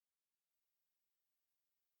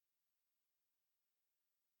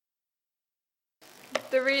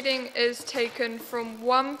The reading is taken from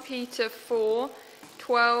 1 Peter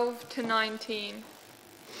 4:12 to 19.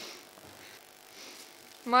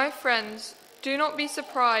 My friends, do not be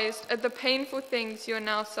surprised at the painful things you are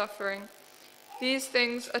now suffering. These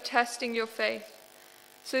things are testing your faith.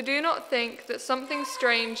 So do not think that something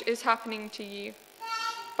strange is happening to you,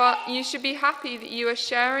 but you should be happy that you are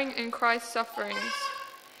sharing in Christ's sufferings.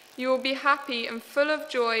 You will be happy and full of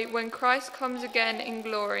joy when Christ comes again in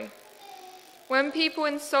glory. When people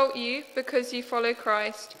insult you because you follow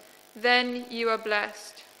Christ, then you are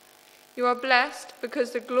blessed. You are blessed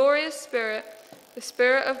because the glorious Spirit, the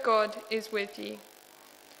Spirit of God, is with you.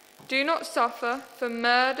 Do not suffer for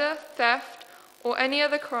murder, theft, or any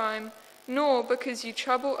other crime, nor because you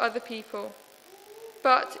trouble other people.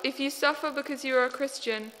 But if you suffer because you are a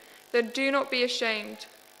Christian, then do not be ashamed.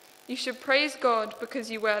 You should praise God because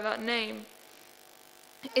you wear that name.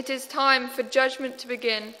 It is time for judgment to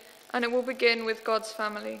begin, and it will begin with God's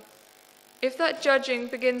family. If that judging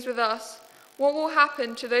begins with us, what will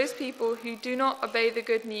happen to those people who do not obey the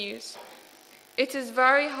good news? It is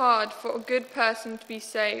very hard for a good person to be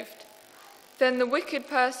saved. Then the wicked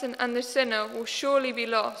person and the sinner will surely be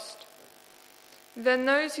lost. Then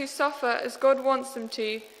those who suffer as God wants them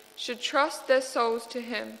to should trust their souls to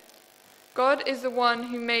Him. God is the one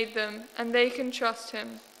who made them, and they can trust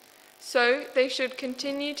Him. So they should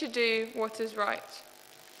continue to do what is right.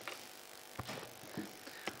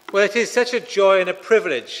 Well, it is such a joy and a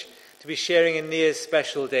privilege to be sharing in Nia's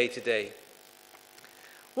special day today.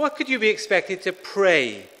 What could you be expected to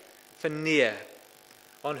pray for Nia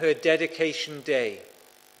on her dedication day?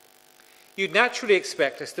 You'd naturally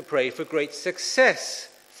expect us to pray for great success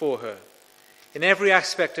for her in every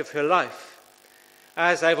aspect of her life,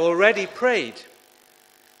 as I've already prayed,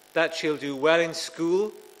 that she'll do well in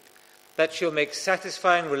school, that she'll make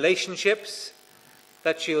satisfying relationships,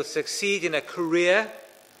 that she'll succeed in a career,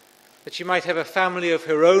 that she might have a family of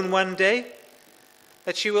her own one day,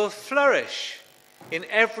 that she will flourish in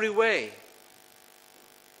every way.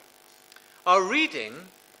 Our reading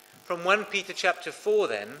from 1 Peter chapter 4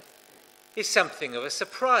 then is something of a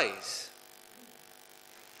surprise,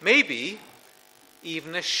 maybe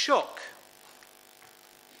even a shock.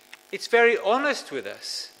 It's very honest with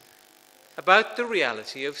us about the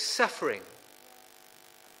reality of suffering.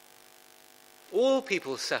 All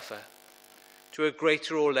people suffer to a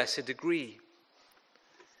greater or lesser degree.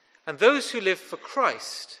 And those who live for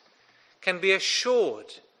Christ can be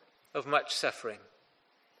assured of much suffering.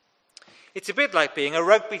 It's a bit like being a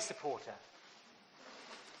rugby supporter.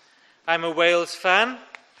 I'm a Wales fan,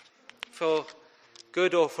 for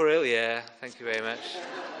good or for ill, yeah, thank you very much.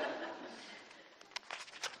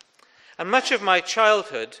 And much of my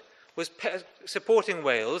childhood supporting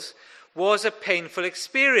Wales was a painful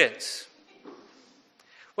experience.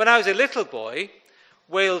 When I was a little boy,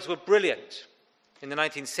 Wales were brilliant in the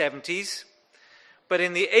 1970s, but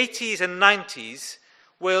in the 80s and 90s,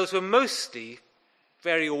 Wales were mostly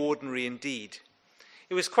very ordinary indeed.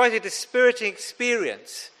 It was quite a dispiriting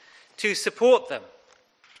experience to support them.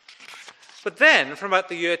 But then, from about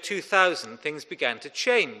the year 2000, things began to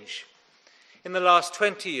change. In the last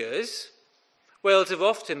 20 years, Wales have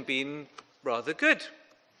often been rather good.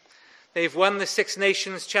 They've won the Six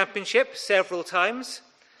Nations Championship several times,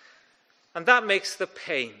 and that makes the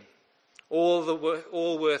pain all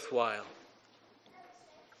worthwhile.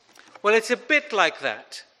 Well, it's a bit like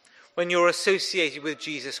that when you're associated with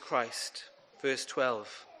Jesus Christ. Verse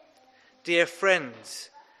 12. Dear friends,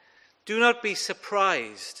 do not be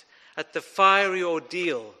surprised at the fiery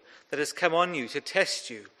ordeal that has come on you to test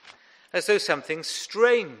you, as though something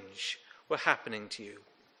strange were happening to you.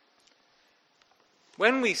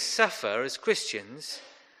 When we suffer as Christians,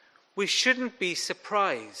 we shouldn't be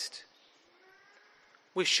surprised.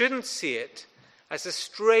 We shouldn't see it as a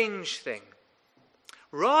strange thing.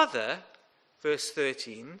 Rather, verse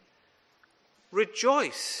 13,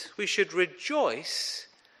 rejoice. We should rejoice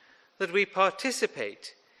that we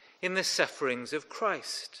participate in the sufferings of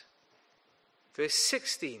Christ. Verse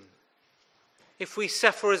 16, if we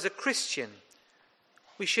suffer as a Christian,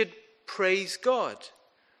 we should praise God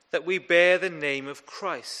that we bear the name of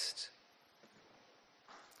Christ.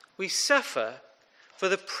 We suffer for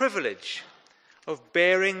the privilege of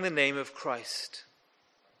bearing the name of Christ.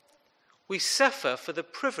 We suffer for the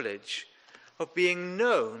privilege of being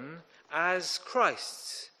known as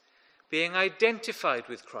Christ's, being identified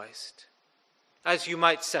with Christ, as you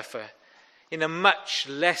might suffer in a much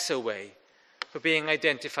lesser way for being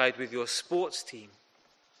identified with your sports team.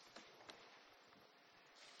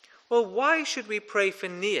 Well, why should we pray for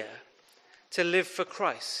Nia to live for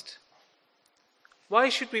Christ? Why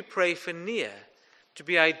should we pray for Nia to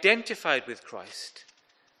be identified with Christ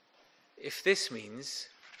if this means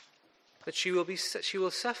that she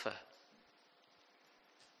will suffer?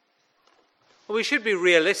 Well, we should be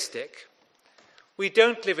realistic. We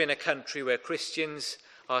don't live in a country where Christians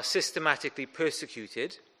are systematically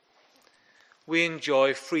persecuted. We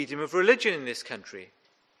enjoy freedom of religion in this country.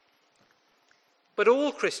 But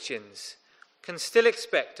all Christians can still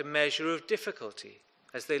expect a measure of difficulty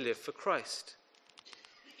as they live for Christ.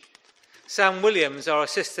 Sam Williams, our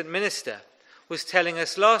assistant minister, was telling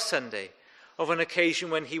us last Sunday of an occasion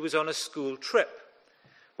when he was on a school trip,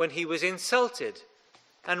 when he was insulted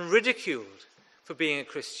and ridiculed for being a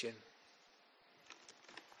Christian.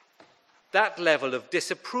 That level of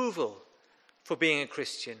disapproval for being a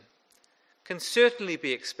Christian can certainly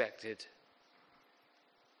be expected.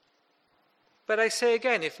 But I say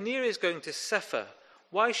again, if Nia is going to suffer,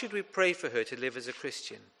 why should we pray for her to live as a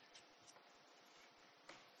Christian?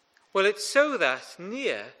 Well, it's so that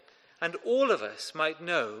Nia and all of us might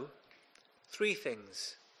know three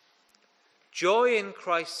things: joy in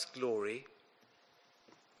Christ's glory,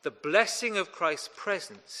 the blessing of Christ's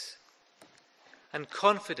presence, and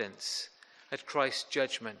confidence at Christ's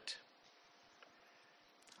judgment.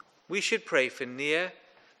 We should pray for Nia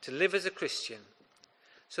to live as a Christian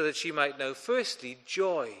so that she might know, firstly,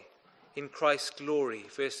 joy in Christ's glory,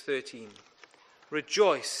 verse 13.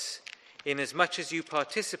 Rejoice inasmuch as you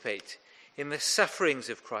participate in the sufferings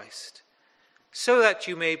of Christ, so that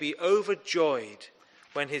you may be overjoyed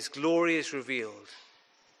when his glory is revealed.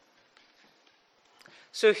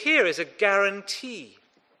 So here is a guarantee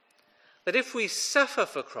that if we suffer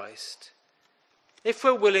for Christ, if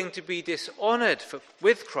we're willing to be dishonored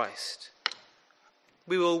with Christ,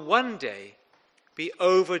 we will one day be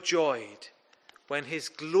overjoyed when his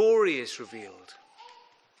glory is revealed.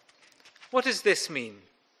 What does this mean?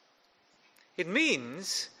 It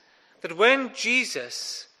means that when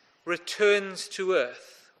Jesus returns to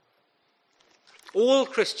earth, all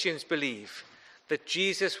Christians believe that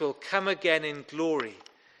Jesus will come again in glory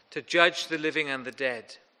to judge the living and the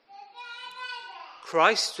dead.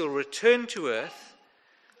 Christ will return to earth,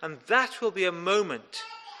 and that will be a moment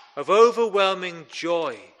of overwhelming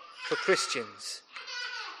joy for Christians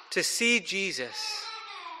to see Jesus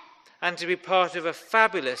and to be part of a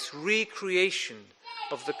fabulous recreation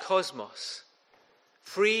of the cosmos,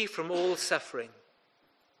 free from all suffering.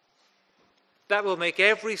 That will make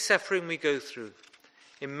every suffering we go through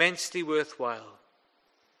immensely worthwhile.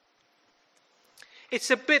 It's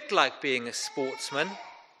a bit like being a sportsman,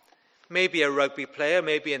 maybe a rugby player,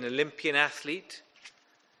 maybe an Olympian athlete.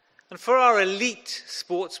 And for our elite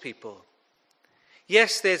sports people,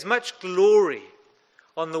 yes, there's much glory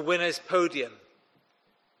on the winner's podium.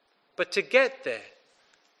 But to get there,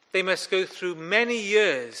 they must go through many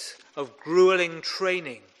years of grueling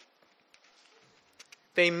training.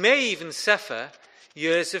 They may even suffer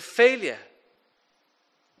years of failure.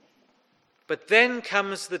 But then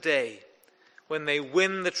comes the day when they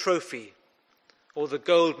win the trophy or the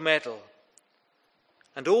gold medal,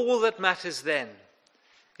 and all that matters then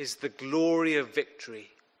is the glory of victory.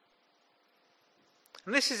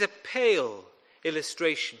 And this is a pale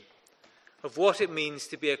illustration of what it means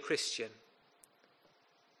to be a Christian.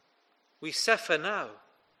 We suffer now,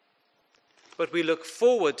 but we look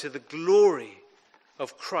forward to the glory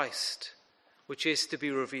of Christ, which is to be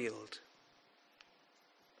revealed.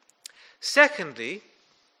 Secondly,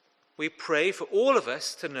 we pray for all of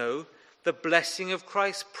us to know the blessing of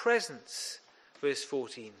Christ's presence, verse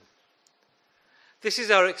 14. This is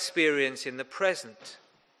our experience in the present,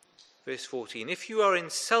 verse 14. If you are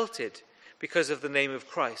insulted because of the name of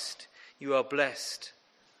Christ, you are blessed,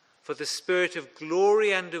 for the Spirit of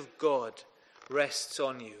glory and of God rests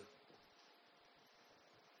on you.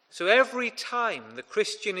 So every time the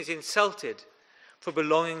Christian is insulted for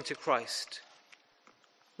belonging to Christ,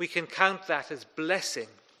 we can count that as blessing,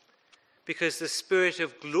 because the Spirit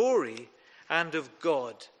of glory and of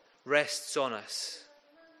God rests on us.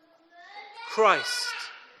 Christ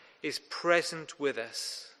is present with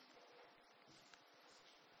us.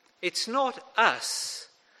 It's not us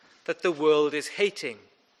that the world is hating,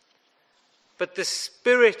 but the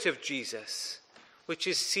Spirit of Jesus, which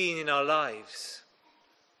is seen in our lives.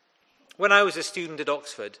 When I was a student at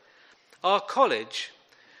Oxford, our college,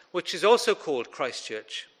 which is also called Christ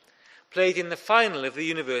Church, played in the final of the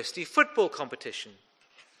university football competition.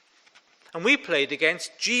 And we played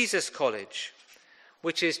against Jesus College,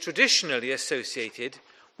 which is traditionally associated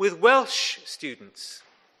with Welsh students.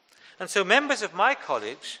 And so members of my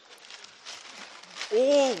college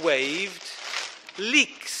all waved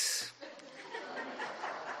leeks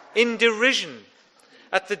in derision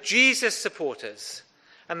at the Jesus supporters,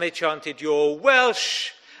 and they chanted, "You're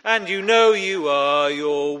Welsh And you know you are,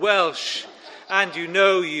 you're Welsh. And you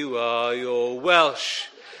know you are, you're Welsh.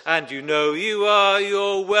 And you know you are,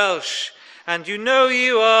 you're Welsh. And you know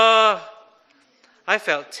you are. I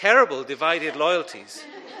felt terrible divided loyalties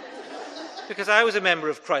because I was a member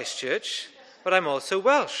of Christ Church, but I'm also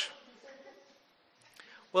Welsh.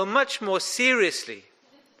 Well, much more seriously,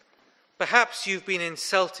 perhaps you've been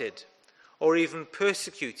insulted or even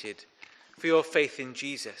persecuted for your faith in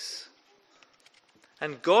Jesus.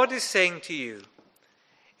 And God is saying to you,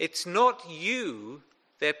 it's not you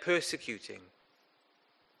they're persecuting,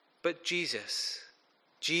 but Jesus.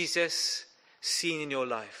 Jesus seen in your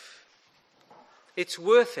life. It's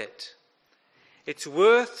worth it. It's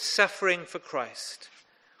worth suffering for Christ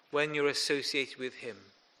when you're associated with him.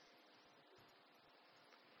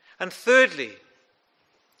 And thirdly,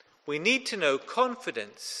 we need to know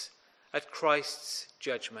confidence at Christ's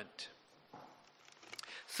judgment.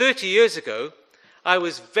 30 years ago, I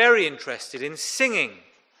was very interested in singing.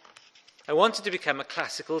 I wanted to become a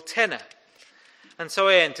classical tenor, and so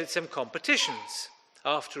I entered some competitions.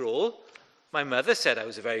 After all, my mother said I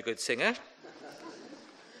was a very good singer,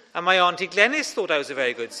 and my Auntie Glenys thought I was a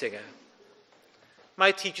very good singer.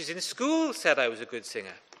 My teachers in school said I was a good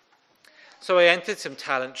singer. So I entered some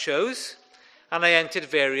talent shows, and I entered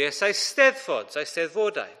various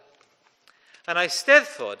Eisteddfodau. An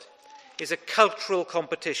Eisteddfod is a cultural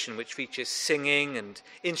competition which features singing and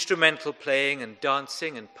instrumental playing and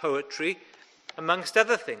dancing and poetry, amongst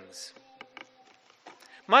other things.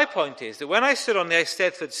 My point is that when I stood on the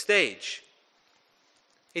Eisteddfod stage,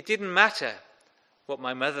 it didn't matter what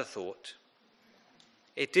my mother thought.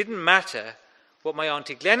 It didn't matter what my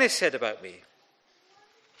Auntie Glenys said about me.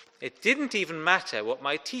 It didn't even matter what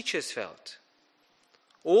my teachers felt.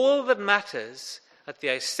 All that matters at the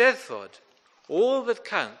Eisteddfod, all that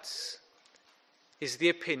counts, is the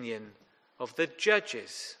opinion of the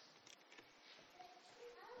judges.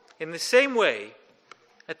 In the same way,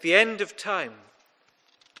 at the end of time,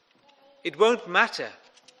 it won't matter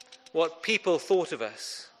what people thought of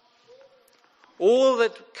us. All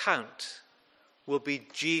that count will be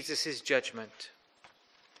Jesus' judgment.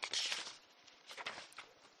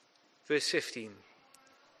 Verse 15.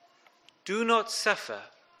 Do not suffer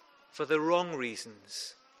for the wrong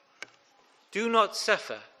reasons. Do not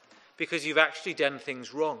suffer because you've actually done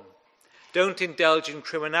things wrong. Don't indulge in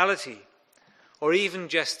criminality or even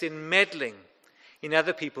just in meddling in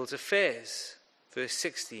other people's affairs. Verse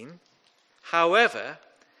 16. However,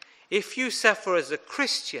 if you suffer as a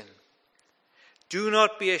Christian, do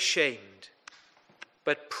not be ashamed,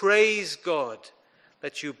 but praise God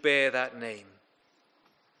that you bear that name.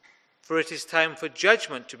 For it is time for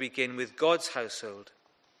judgment to begin with God's household.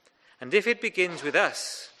 And if it begins with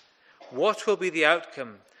us, what will be the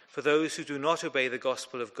outcome for those who do not obey the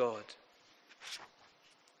gospel of God?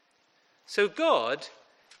 So God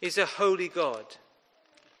is a holy God,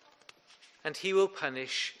 and he will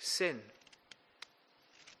punish sin.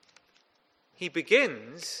 He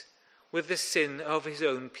begins with the sin of his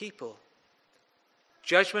own people.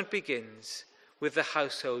 Judgment begins with the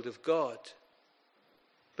household of God.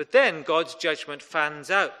 But then God's judgment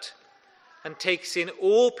fans out and takes in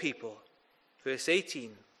all people. Verse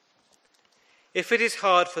 18. If it is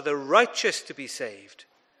hard for the righteous to be saved,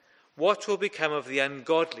 what will become of the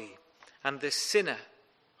ungodly and the sinner?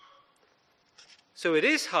 So it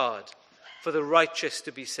is hard for the righteous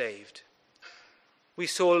to be saved. We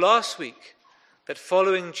saw last week that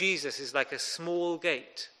following Jesus is like a small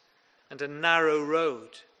gate and a narrow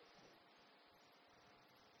road.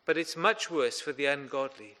 But it's much worse for the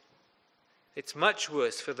ungodly. It's much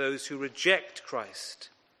worse for those who reject Christ.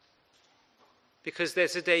 Because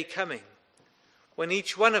there's a day coming when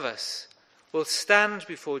each one of us will stand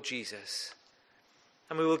before Jesus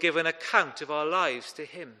and we will give an account of our lives to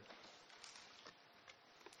him.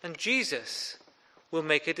 And Jesus will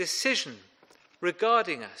make a decision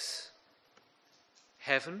regarding us.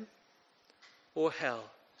 Heaven or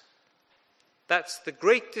hell. That's the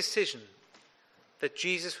great decision that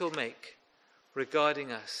Jesus will make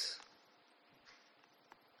regarding us.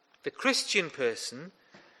 The Christian person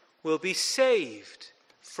will be saved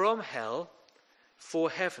from hell for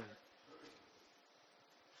heaven.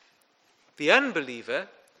 The unbeliever,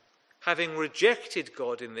 having rejected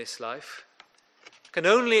God in this life, can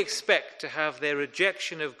only expect to have their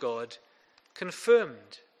rejection of God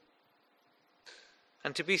confirmed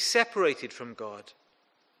and to be separated from God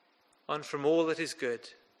and from all that is good.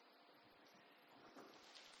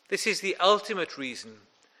 This is the ultimate reason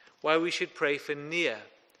why we should pray for Nia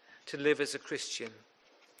to live as a Christian.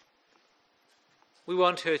 We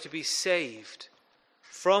want her to be saved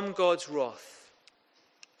from God's wrath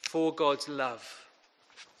for God's love.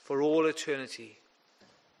 for all eternity.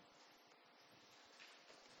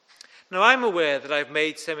 Now, I'm aware that I've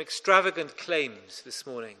made some extravagant claims this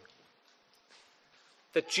morning,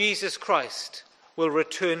 that Jesus Christ will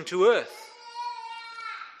return to earth,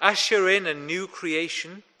 usher in a new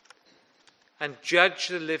creation, and judge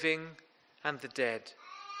the living and the dead.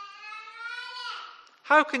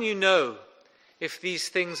 How can you know if these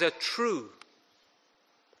things are true?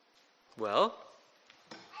 Well,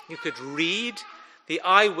 you could read the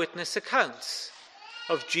eyewitness accounts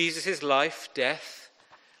of Jesus' life, death,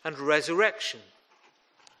 and resurrection.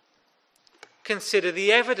 Consider the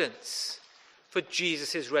evidence for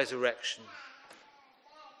Jesus' resurrection.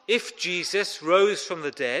 If Jesus rose from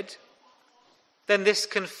the dead, then this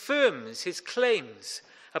confirms his claims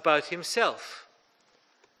about himself,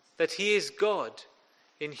 that he is God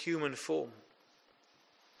in human form.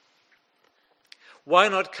 Why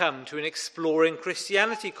not come to an Exploring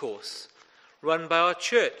Christianity course run by our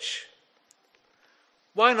church?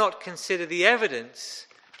 Why not consider the evidence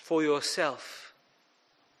for yourself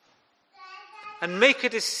and make a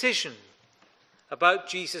decision about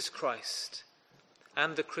Jesus Christ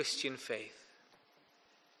and the Christian faith?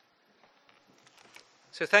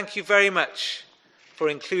 So thank you very much for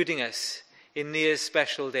including us in Nia's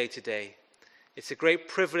special day today. It's a great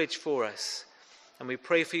privilege for us, and we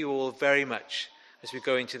pray for you all very much as we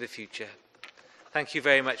go into the future. Thank you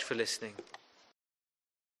very much for listening.